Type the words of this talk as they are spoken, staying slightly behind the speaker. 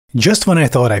Just when I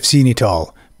thought I've seen it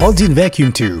all. Pods in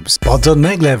vacuum tubes, pods on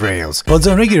maglev rails, pods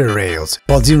on regular rails,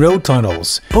 pods in road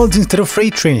tunnels, pods instead of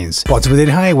freight trains, pods within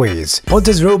highways, pods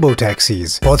as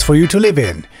robo-taxis, pods for you to live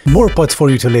in, more pods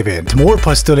for you to live in, more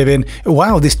pods to live in.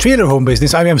 Wow, this trailer home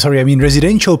business, I mean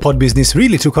residential pod business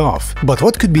really took off. But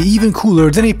what could be even cooler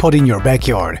than a pod in your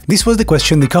backyard? This was the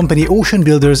question the company Ocean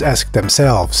Builders asked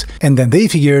themselves. And then they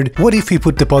figured, what if we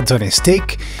put the pods on a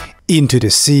stick into the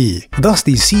sea? Thus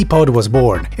the Sea Pod was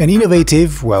born, an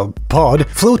innovative, pod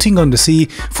floating on the sea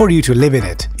for you to live in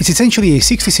it. It's essentially a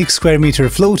 66 square meter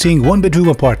floating one-bedroom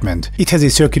apartment. It has a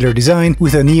circular design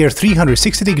with a near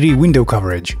 360-degree window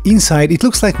coverage. Inside it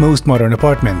looks like most modern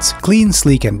apartments, clean,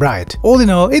 sleek and bright. All in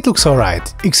all, it looks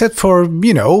alright, except for,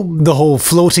 the whole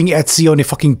floating at sea on a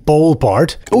fucking pole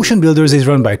part. Ocean Builders is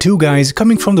run by two guys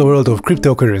coming from the world of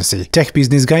cryptocurrency, tech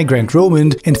business guy Grant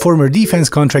Romand and former defense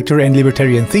contractor and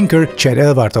libertarian thinker Chad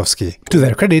Elvartovsky. To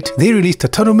their credit, they released a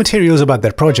ton of materials about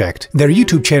their project. Their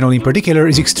YouTube channel in particular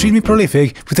is extremely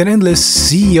prolific with an endless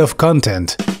sea of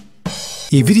content.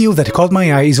 A video that caught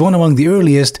my eye is one among the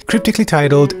earliest, cryptically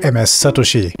titled MS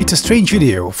Satoshi. It's a strange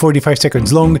video, 45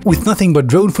 seconds long, with nothing but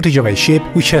drone footage of a ship,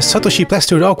 which has Satoshi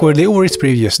plastered awkwardly over its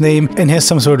previous name and has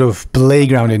some sort of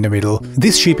playground in the middle.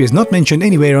 This ship is not mentioned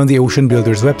anywhere on the Ocean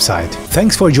Builders website.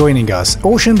 Thanks for joining us,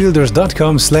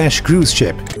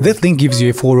 oceanbuilders.com/cruiseship. That link gives you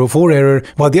a 404 error,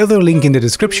 while the other link in the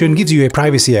description gives you a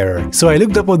privacy error. So I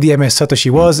looked up what the MS Satoshi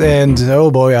was and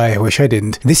oh boy, I wish I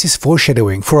didn't. This is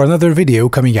foreshadowing for another video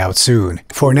coming out soon.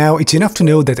 For now, it's enough to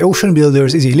know that Ocean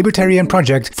Builders is a libertarian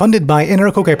project funded by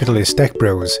anarcho-capitalist tech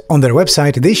bros. On their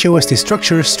website, they show us the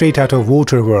structure straight out of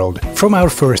Waterworld, from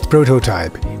our first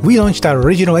prototype. We launched our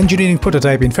original engineering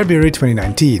prototype in February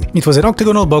 2019. It was an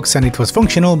octagonal box and it was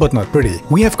functional but not pretty.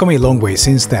 We have come a long way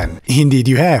since then. Indeed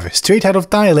you have, straight out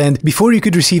of Thailand, before you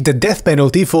could receive the death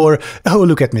penalty for… oh,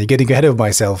 look at me, getting ahead of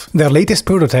myself. Their latest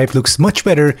prototype looks much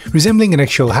better, resembling an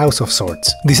actual house of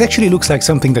sorts. This actually looks like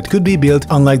something that could be built,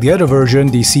 unlike the other version,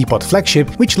 the Sea Pod flagship,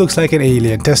 which looks like an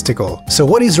alien testicle. So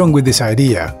what is wrong with this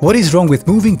idea? What is wrong with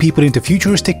moving people into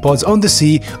futuristic pods on the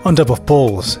sea on top of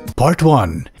poles? Part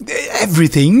 1.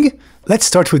 Everything? Let's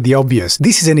start with the obvious.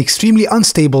 This is an extremely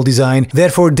unstable design,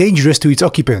 therefore dangerous to its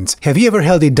occupants. Have you ever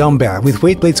held a dumbbell with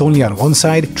weight plates only on one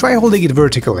side? Try holding it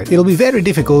vertically. It'll be very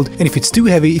difficult, and if it's too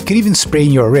heavy, it can even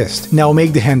sprain your wrist. Now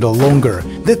make the handle longer.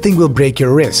 That thing will break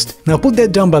your wrist. Now put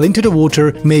that dumbbell into the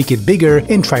water, make it bigger,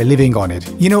 and try living on it.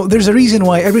 There's a reason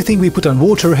why everything we put on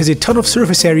water has a ton of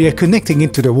surface area connecting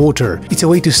it to the water. It's a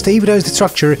way to stabilize the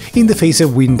structure in the face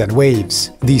of wind and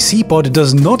waves. The Sea Pod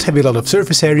does not have a lot of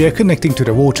surface area connecting to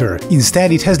the water.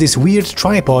 Instead, it has this weird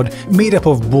tripod made up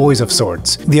of buoys of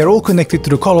sorts. They are all connected to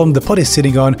the column the pod is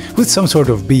sitting on with some sort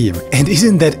of beam. And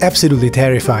isn't that absolutely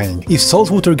terrifying? If salt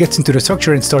water gets into the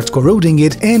structure and starts corroding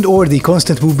it, and/or the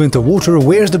constant movement of water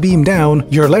wears the beam down,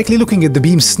 you're likely looking at the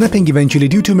beam snapping eventually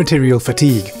due to material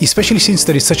fatigue, especially since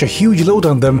there is such a huge load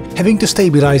on them, having to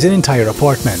stabilize an entire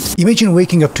apartment. Imagine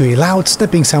waking up to a loud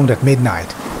snapping sound at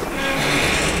midnight.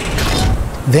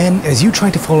 Then, as you try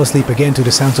to fall asleep again to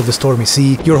the sounds of the stormy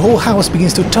sea, your whole house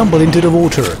begins to tumble into the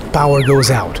water. Power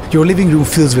goes out. Your living room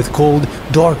fills with cold,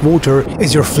 dark water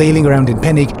as you're flailing around in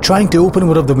panic, trying to open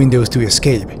one of the windows to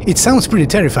escape. It sounds pretty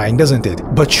terrifying, doesn't it?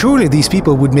 But surely these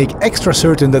people would make extra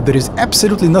certain that there is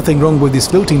absolutely nothing wrong with this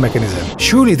floating mechanism.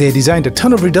 Surely they designed a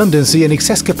ton of redundancy and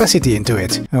excess capacity into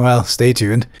it. Well, stay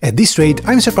tuned. At this rate,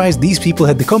 I'm surprised these people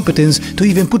had the competence to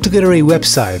even put together a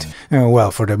website.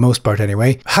 Well, for the most part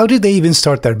anyway. How did they even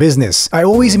start their business? I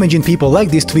always imagine people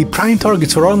like this to be prime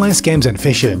targets for online scams and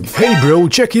phishing. Hey bro,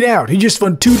 check it out, you just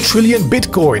won 2 trillion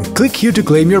Bitcoin. Click here to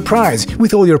claim your prize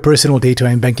with all your personal data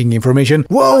and banking information.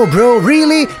 Whoa bro,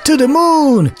 really? To the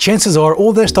moon! Chances are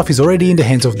all their stuff is already in the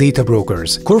hands of data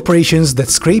brokers, corporations that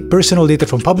scrape personal data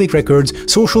from public records,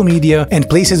 social media, and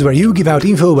places where you give out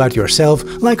info about yourself,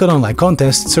 like on online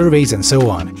contests, surveys, and so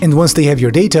on. And once they have your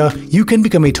data, you can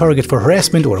become a target for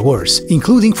harassment or worse,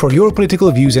 including for your political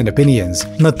views and opinions.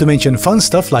 Not to mention fun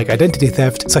stuff like identity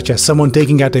theft, such as someone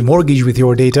taking out a mortgage with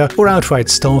your data, or outright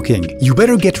stalking. You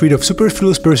better get rid of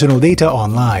superfluous personal data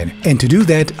online. And to do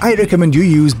that, I recommend you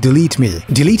use Delete Me.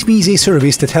 Delete Me is a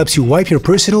service that helps you wipe your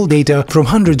personal data from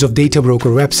hundreds of data broker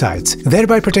websites,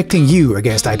 thereby protecting you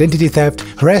against identity theft,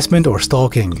 harassment, or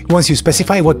stalking. Once you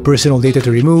specify what personal data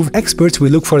to remove, experts will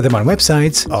look for them on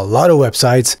websites, a lot of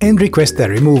websites, and request their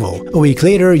removal. A week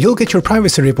later, you'll get your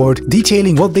privacy report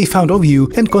detailing what they found of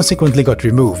you and consequently got got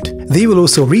removed. They will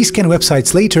also rescan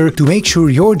websites later to make sure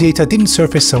your data didn't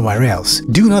surface somewhere else.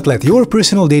 Do not let your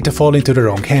personal data fall into the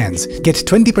wrong hands. Get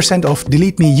 20% off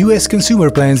Delete Me US consumer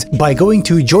plans by going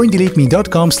to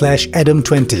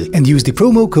joindeleteme.com/Adam20 and use the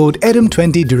promo code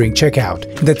Adam20 during checkout.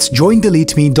 That's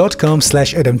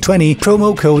joindeleteme.com/Adam20,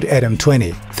 promo code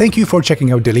Adam20. Thank you for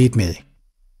checking out Delete Me.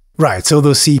 Right, so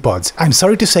those sea pods. I'm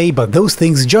sorry to say, but those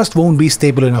things just won't be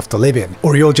stable enough to live in,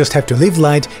 or you'll just have to live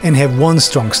light and have one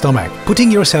strong stomach.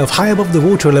 Putting yourself high above the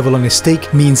water level on a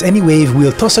stake means any wave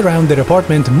will toss around their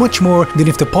apartment much more than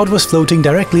if the pod was floating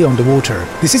directly on the water.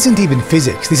 This isn't even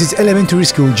physics, this is elementary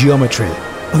school geometry.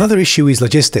 Another issue is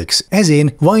logistics, as in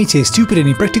why it's a stupid and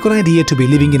impractical idea to be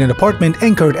living in an apartment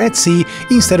anchored at sea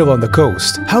instead of on the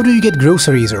coast. How do you get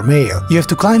groceries or mail? You have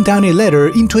to climb down a ladder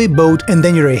into a boat and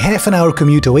then you're a half-an-hour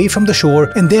commute away from the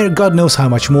shore, and there God knows how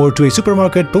much more to a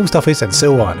supermarket, post office and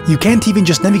so on. You can't even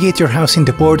just navigate your house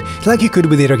into port like you could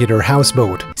with a regular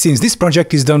houseboat. Since this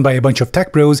project is done by a bunch of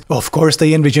tech pros, of course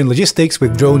they envision logistics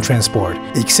with drone transport.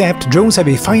 Except drones have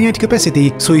a finite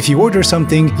capacity, so if you order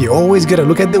something, you always gotta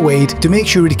look at the weight to make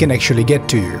sure it can actually get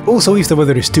to you. Also, if the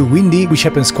weather is too windy, which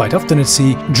happens quite often at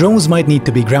sea, drones might need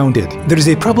to be grounded. There is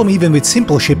a problem even with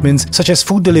simple shipments, such as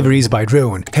food deliveries by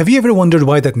drone. Have you ever wondered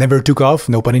why that never took off?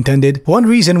 No pun intended. One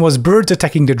reason was birds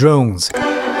attacking the drones.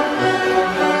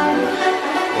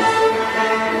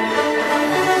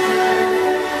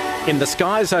 In the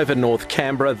skies over North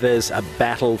Canberra, there's a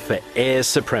battle for air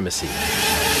supremacy.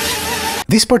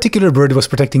 This particular bird was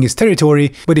protecting its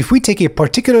territory, but if we take a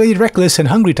particularly reckless and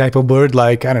hungry type of bird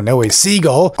like, I don't know, a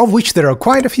seagull, of which there are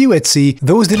quite a few at sea,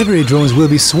 those delivery drones will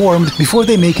be swarmed before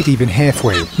they make it even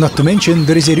halfway. Not to mention,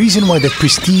 there is a reason why the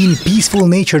pristine, peaceful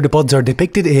nature the pods are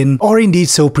depicted in are indeed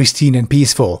so pristine and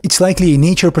peaceful. It's likely a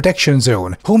nature protection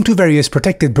zone, home to various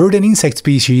protected bird and insect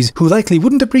species who likely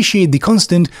wouldn't appreciate the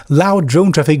constant, loud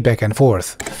drone traffic back and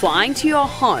forth. Flying to your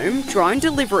home drone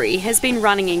delivery has been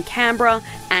running in Canberra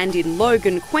and in Logan,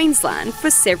 Queensland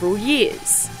for several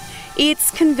years.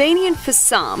 It's convenient for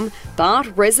some,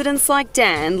 but residents like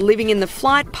Dan living in the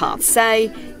flight path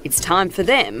say it's time for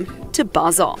them to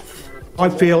buzz off. I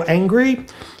feel angry,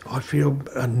 I feel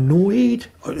annoyed,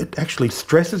 it actually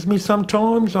stresses me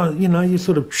sometimes. You're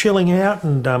sort of chilling out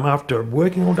and after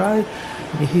working all day,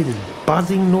 you hear this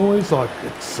buzzing noise like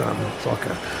it's like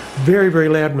a very, very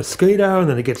loud mosquito, and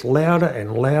then it gets louder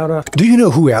and louder. Do you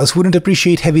know who else wouldn't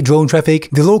appreciate heavy drone traffic?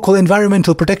 The local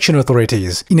environmental protection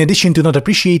authorities, in addition to not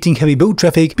appreciating heavy boat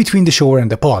traffic between the shore and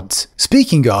the pods.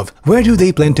 Speaking of, where do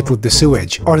they plan to put the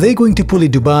sewage? Are they going to pull a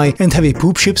Dubai and have a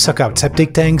poop ship suck out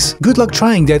septic tanks? Good luck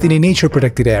trying that in a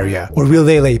nature-protected area. Or will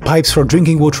they lay pipes for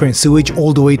drinking water and sewage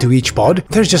all the way to each pod?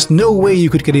 There's just no way you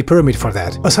could get a permit for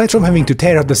that. Aside from having to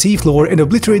tear up the seafloor and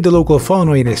obliterate the local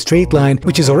fauna in a straight line,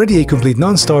 which is already a complete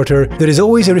non-starter, there is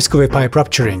always a risk of a pipe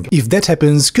rupturing. If that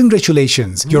happens,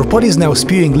 congratulations, your pod is now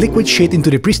spewing liquid shit into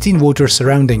the pristine water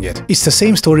surrounding it. It's the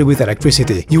same story with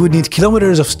electricity. You would need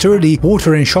kilometers of sturdy,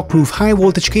 water and shockproof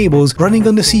high-voltage cables running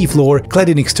on the seafloor, clad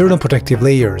in external protective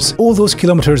layers. All those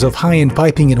kilometers of high-end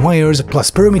piping and wires,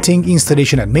 plus permitting,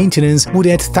 installation and maintenance, would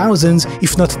add thousands,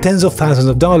 if not tens of thousands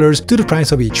of dollars to the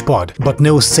price of each pod. But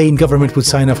no sane government would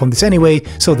sign off on this anyway,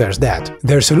 so there's that.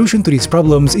 Their solution to these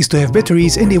problems is to have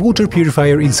batteries and a water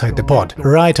purifier inside the pod,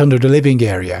 right under the living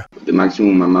area. The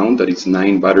maximum amount, that is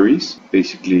 9 batteries.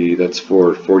 Basically, that's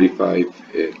for 45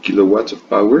 kilowatts of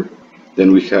power.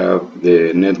 Then we have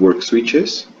the network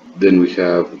switches. Then we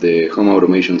have the home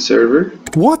automation server.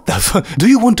 What the fuck? Do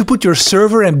you want to put your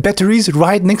server and batteries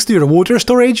right next to your water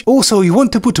storage? Also, you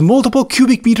want to put multiple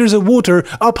cubic meters of water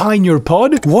up high in your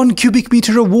pod? 1 cubic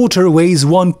meter of water weighs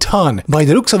 1 ton. By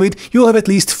the looks of it, you'll have at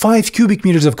least 5 cubic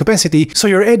meters of capacity, so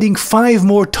you're adding 5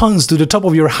 more tons to the top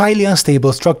of your highly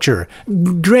unstable structure.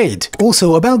 Great.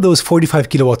 Also, about those 45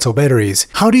 kilowatts of batteries,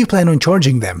 how do you plan on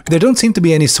charging them? There don't seem to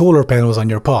be any solar panels on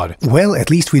your pod. Well,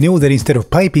 at least we know that instead of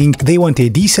piping, they want a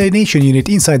desalination unit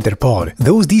inside their pod.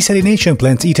 Those desalination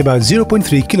plants eat about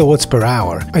 0.3 kilowatts per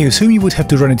hour. I assume you would have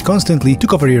to run it constantly to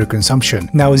cover your consumption.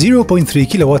 Now 0.3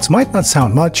 kilowatts might not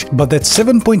sound much, but that's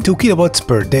 7.2 kilowatts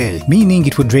per day, meaning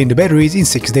it would drain the batteries in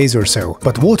 6 days or so.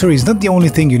 But water is not the only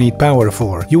thing you need power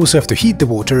for. You also have to heat the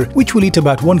water, which will eat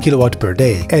about 1 kilowatt per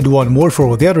day. Add one more for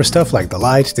all the other stuff like the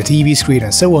light, the TV screen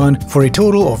and so on, for a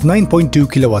total of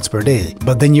 9.2 kilowatts per day.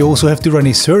 But then you also have to run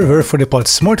a server for the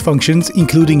pod's smart functions,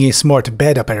 including a smart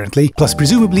bed up apparently, plus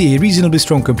presumably a reasonably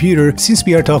strong computer since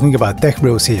we are talking about tech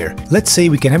bros here. Let's say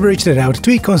we can average that out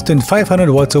to a constant 500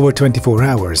 watts over 24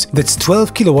 hours. That's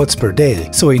 12 kilowatts per day.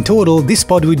 So in total, this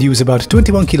pod would use about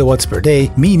 21 kilowatts per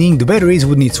day, meaning the batteries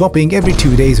would need swapping every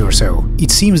 2 days or so.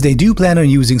 It seems they do plan on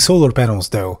using solar panels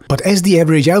though, but as the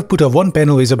average output of one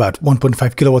panel is about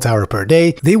 1.5 kilowatt hour per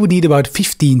day, they would need about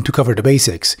 15 to cover the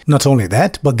basics. Not only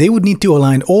that, but they would need to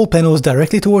align all panels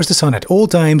directly towards the sun at all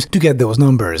times to get those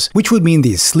numbers, which would mean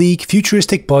these sleek,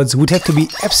 futuristic pods would have to be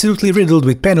absolutely riddled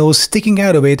with panels sticking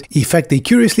out of it, a fact they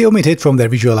curiously omitted from their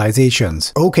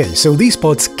visualizations. Okay, so these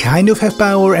pods kind of have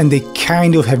power and they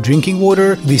kind of have drinking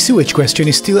water. The sewage question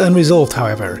is still unresolved,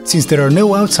 however. Since there are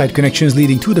no outside connections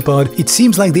leading to the pod, it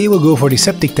seems like they will go for the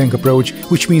septic tank approach,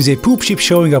 which means a poop ship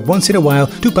showing up once in a while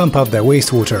to pump up their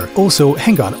wastewater. Also,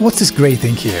 hang on, what's this grey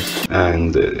thing here?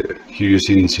 And here you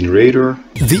see the incinerator.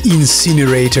 The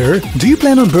incinerator? Do you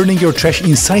plan on burning your trash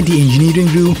inside the engineering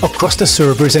room, across the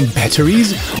servers and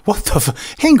batteries? What the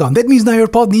Hang on, that means now your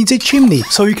pod needs a chimney,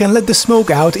 so you can let the smoke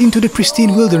out into the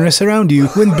pristine wilderness around you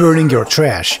when burning your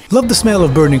trash. Love the smell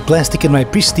of burning plastic in my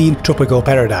pristine tropical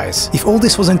paradise. If all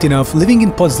this wasn't enough, living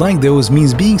in pods like those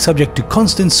means being subject to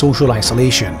constant social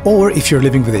isolation. Or if you're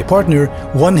living with a partner,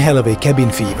 one hell of a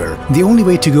cabin fever. The only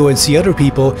way to go and see other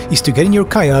people is to get in your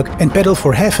kayak and pedal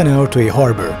for half an hour to a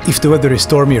harbor. If the weather is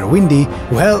stormy or windy,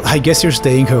 well, I guess you're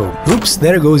staying home. Oops,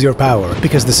 there goes your power,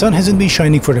 because the sun hasn't been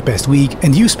shining for the past week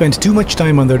and you spent too much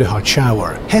time under the hot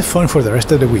shower. Have fun for the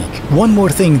rest of the week. One more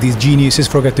thing these geniuses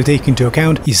forgot to take into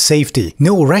account is safety.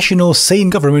 No rational, sane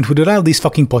government would allow these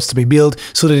fucking pods to be built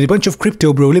so that a bunch of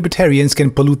crypto-bro libertarians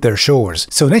can pollute their shores.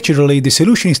 So naturally, the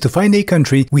solution is to find a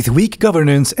country with weak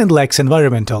governance and lax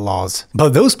environmental laws.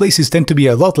 But those places tend to be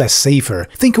a lot less safer.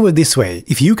 Think of it this way: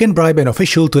 if you can bribe an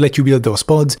official to let you build those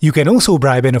pods, you can also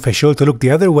bribe an official to look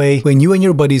the other way when you and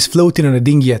your buddies float in on a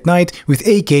dinghy at night with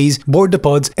AKs, board the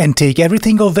pods, and take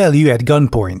everything of value at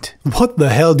gunpoint. What the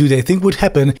hell do they think would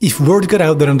happen if word got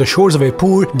out that on the shores of a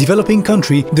poor, developing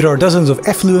country there are dozens of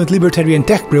affluent libertarian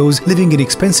tech bros living in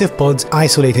expensive pods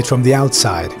isolated from the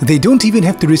outside? They don't even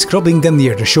have to risk robbing them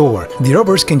near the shore. The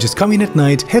robbers can just come in at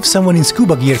night, have someone in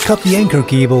scuba gear cut the anchor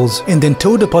cables, and then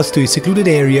tow the pods to a secluded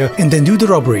area and then do the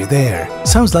robbery there.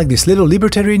 Sounds like this little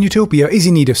libertarian utopia is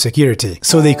in need of security,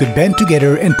 so they could band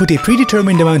together and put a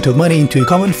predetermined amount of money into a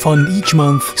common fund each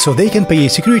month so they can pay a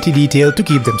security detail to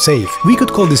keep them safe. We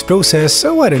could call this process,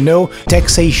 oh I don't know,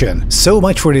 taxation. So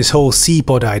much for this whole sea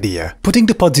pod idea. Putting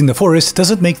the pods in the forest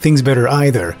doesn't make things better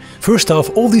either. First off,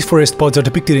 all these forest pods are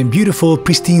depicted in beautiful,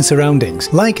 pristine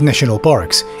surroundings, like national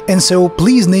parks. And so,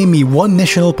 please name me one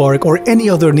national park or any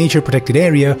other nature protected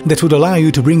area that would allow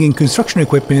you to bring in construction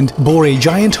equipment, bore a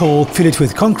giant hole, fill it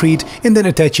with concrete, and then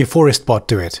attach a forest pod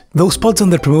to it. Those pods on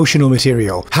their promotional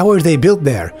material, how are they built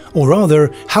there? Or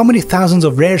rather, how many thousands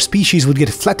of rare species would get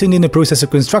flattened in the process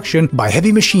of construction by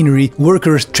heavy machinery,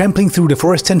 workers trampling through the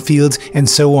forests and fields, and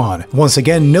so on? Once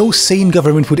again, no sane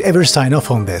government would ever sign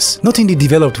off on this. Not in the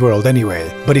developed world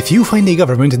anyway. But if you find a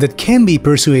government that can be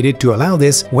persuaded to allow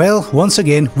this, well, once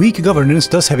again, weak governance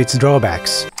does have its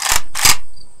drawbacks.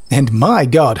 And my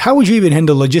god, how would you even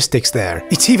handle logistics there?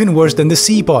 It's even worse than the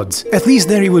sea pods. At least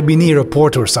there you would be near a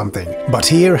port or something. But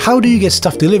here, how do you get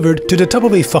stuff delivered to the top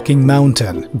of a fucking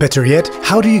mountain? Better yet,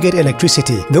 how do you get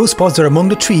electricity? Those pods are among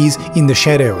the trees, in the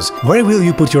shadows. Where will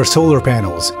you put your solar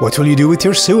panels? What will you do with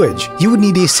your sewage? You would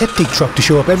need a septic truck to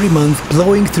show up every month,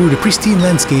 blowing through the pristine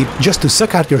landscape just to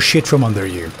suck out your shit from under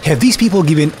you. Have these people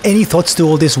given any thoughts to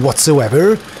all this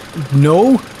whatsoever?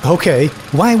 No? Okay.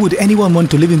 Why would anyone want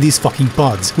to live in these fucking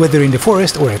pods, whether in the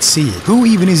forest or at sea? Who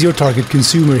even is your target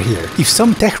consumer here? If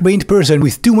some tech-brained person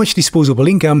with too much disposable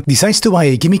income decides to buy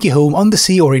a gimmicky home on the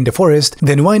sea or in the forest,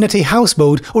 then why not a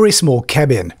houseboat or a small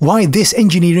cabin? Why this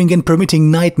engineering and permitting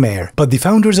nightmare? But the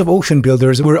founders of Ocean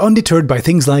Builders were undeterred by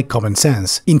things like common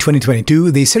sense. In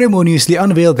 2022, they ceremoniously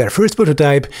unveiled their first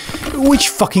prototype, which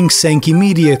fucking sank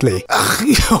immediately.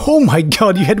 Oh my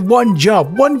god, you had one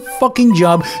job, one fucking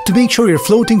job, to make sure your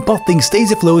floating pot thing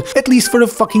stays afloat, at least for a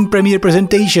fucking premiere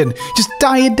presentation. Just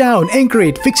tie it down, anchor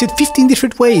it, fix it 15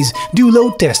 different ways, do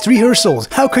load tests, rehearsals.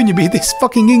 How can you be this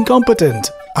fucking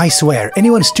incompetent? I swear,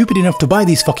 anyone stupid enough to buy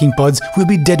these fucking pods will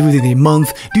be dead within a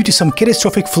month due to some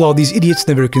catastrophic flaw these idiots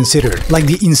never considered. Like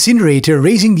the incinerator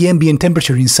raising the ambient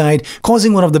temperature inside,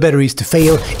 causing one of the batteries to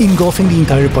fail, engulfing the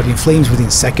entire pod in flames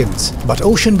within seconds. But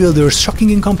Ocean Builders' shocking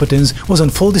incompetence was on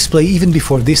full display even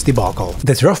before this debacle.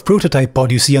 That rough prototype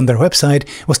pod you see on their website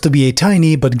was to be a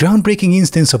tiny but groundbreaking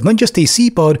instance of not just a sea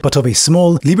pod, but of a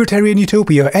small, libertarian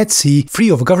utopia at sea, free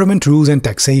of government rules and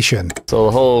taxation. So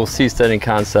the whole seasteading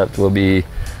concept will be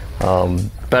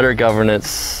better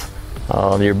governance.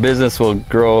 Your business will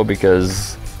grow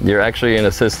because you're actually in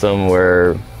a system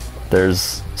where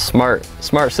there's smart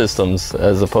systems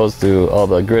as opposed to all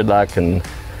the gridlock and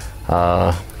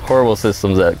horrible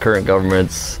systems that current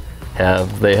governments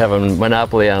have. They have a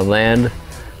monopoly on land,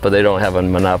 but they don't have a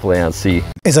monopoly on sea.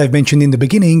 As I've mentioned in the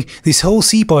beginning, this whole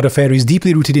seapod affair is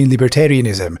deeply rooted in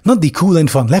libertarianism. Not the cool and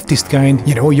fun leftist kind,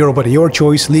 you know, your body your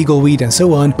choice, legal weed and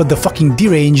so on, but the fucking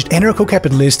deranged,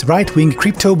 anarcho-capitalist, right-wing,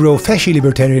 crypto-bro, fashy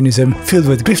libertarianism filled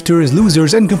with grifters,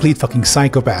 losers and complete fucking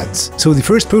psychopaths. So the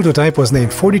first prototype was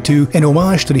named 42, an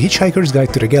homage to the Hitchhiker's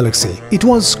Guide to the Galaxy. It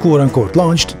was quote-unquote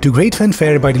launched to great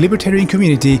fanfare by the libertarian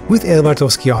community with El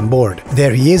Bartovsky on board.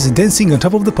 There he is dancing on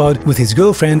top of the pod with his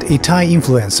girlfriend, a Thai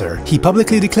influencer. He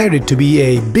publicly declared it to be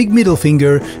a big middle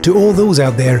finger to all those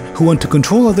out there who want to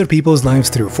control other people's lives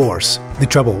through force. The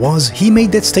trouble was, he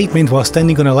made that statement while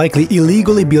standing on a likely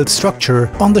illegally built structure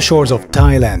on the shores of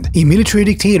Thailand, a military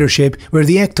dictatorship where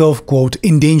the act of, quote,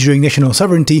 endangering national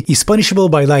sovereignty is punishable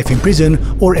by life in prison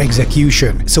or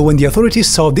execution. So when the authorities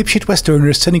saw dipshit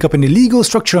Westerners setting up an illegal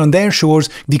structure on their shores,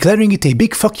 declaring it a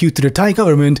big fuck you to the Thai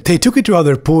government, they took it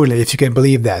rather poorly, if you can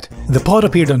believe that. The pod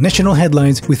appeared on national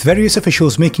headlines with various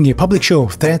officials making a public show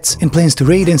of threats and plans to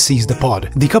raid and seize the pod.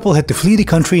 The couple had to flee the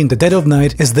country in the dead of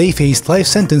night as they faced life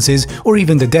sentences or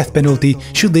even the death penalty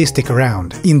should they stick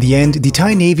around. In the end, the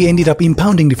Thai Navy ended up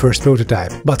impounding the first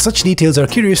prototype, but such details are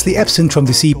curiously absent from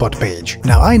the seapod page.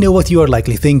 Now I know what you are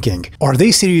likely thinking. Are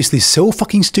they seriously so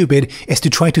fucking stupid as to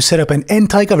try to set up an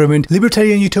anti-government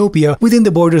libertarian utopia within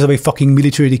the borders of a fucking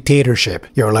military dictatorship?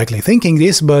 You're likely thinking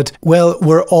this, but, well,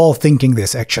 we're all thinking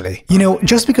this actually. You know,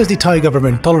 just because the Thai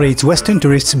government tolerates Western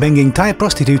tourists banging Thai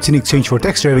prostitutes in exchange for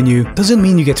tax revenue doesn't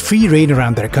mean you get free reign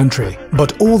around their country.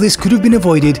 But all this could have been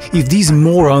avoided if these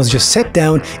morons just sat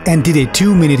down and did a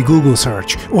 2-minute Google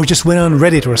search, or just went on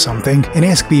Reddit or something and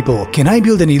asked people, can I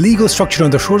build an illegal structure on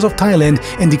the shores of Thailand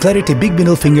and declare it a big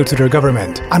middle finger to their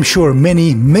government? I'm sure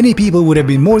many people would have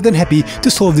been more than happy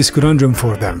to solve this conundrum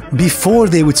for them, before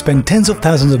they would spend tens of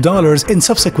thousands of dollars and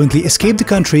subsequently escape the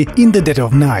country in the dead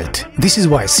of night. This is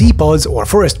why seapods, or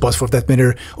forest pods for that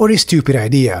matter, are a stupid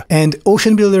idea. And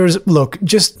ocean builders, look,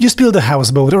 just build a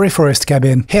houseboat or a forest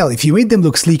cabin. Hell, if you made them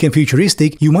look sleek and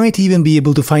futuristic, you might even be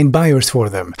able to find buyers for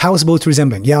them. Houseboats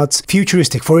resembling yachts,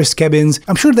 futuristic forest cabins,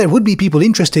 I'm sure there would be people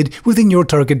interested within your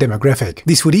target demographic.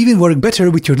 This would even work better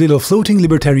with your little floating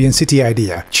libertarian city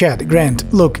idea. Chad,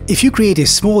 Grant, look, if you create a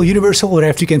small universal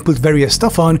raft you can put various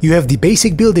stuff on, you have the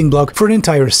basic building block for an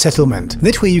entire settlement.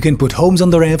 That way you can put homes on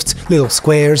the rafts, little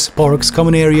squares, parks,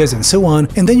 common areas and so on,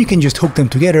 and then you can just hook them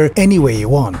together any way you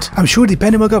want. I'm sure the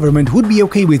Panama government would be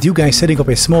okay with you guys setting up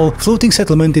a small floating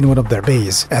settlement in one of their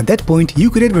bays. At that point, you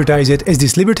could advertise it as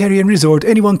this libertarian resort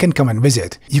anyone can come and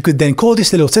visit. You could then call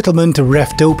this little settlement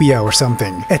Raftopia or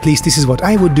something. At least this is what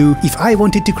I would do if I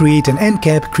wanted to create an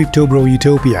ANCAP crypto bro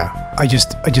utopia. I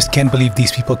just can't believe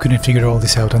these people couldn't figure all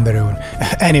this out on their own.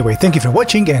 Anyway, thank you for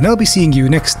watching and I'll be seeing you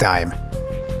next time.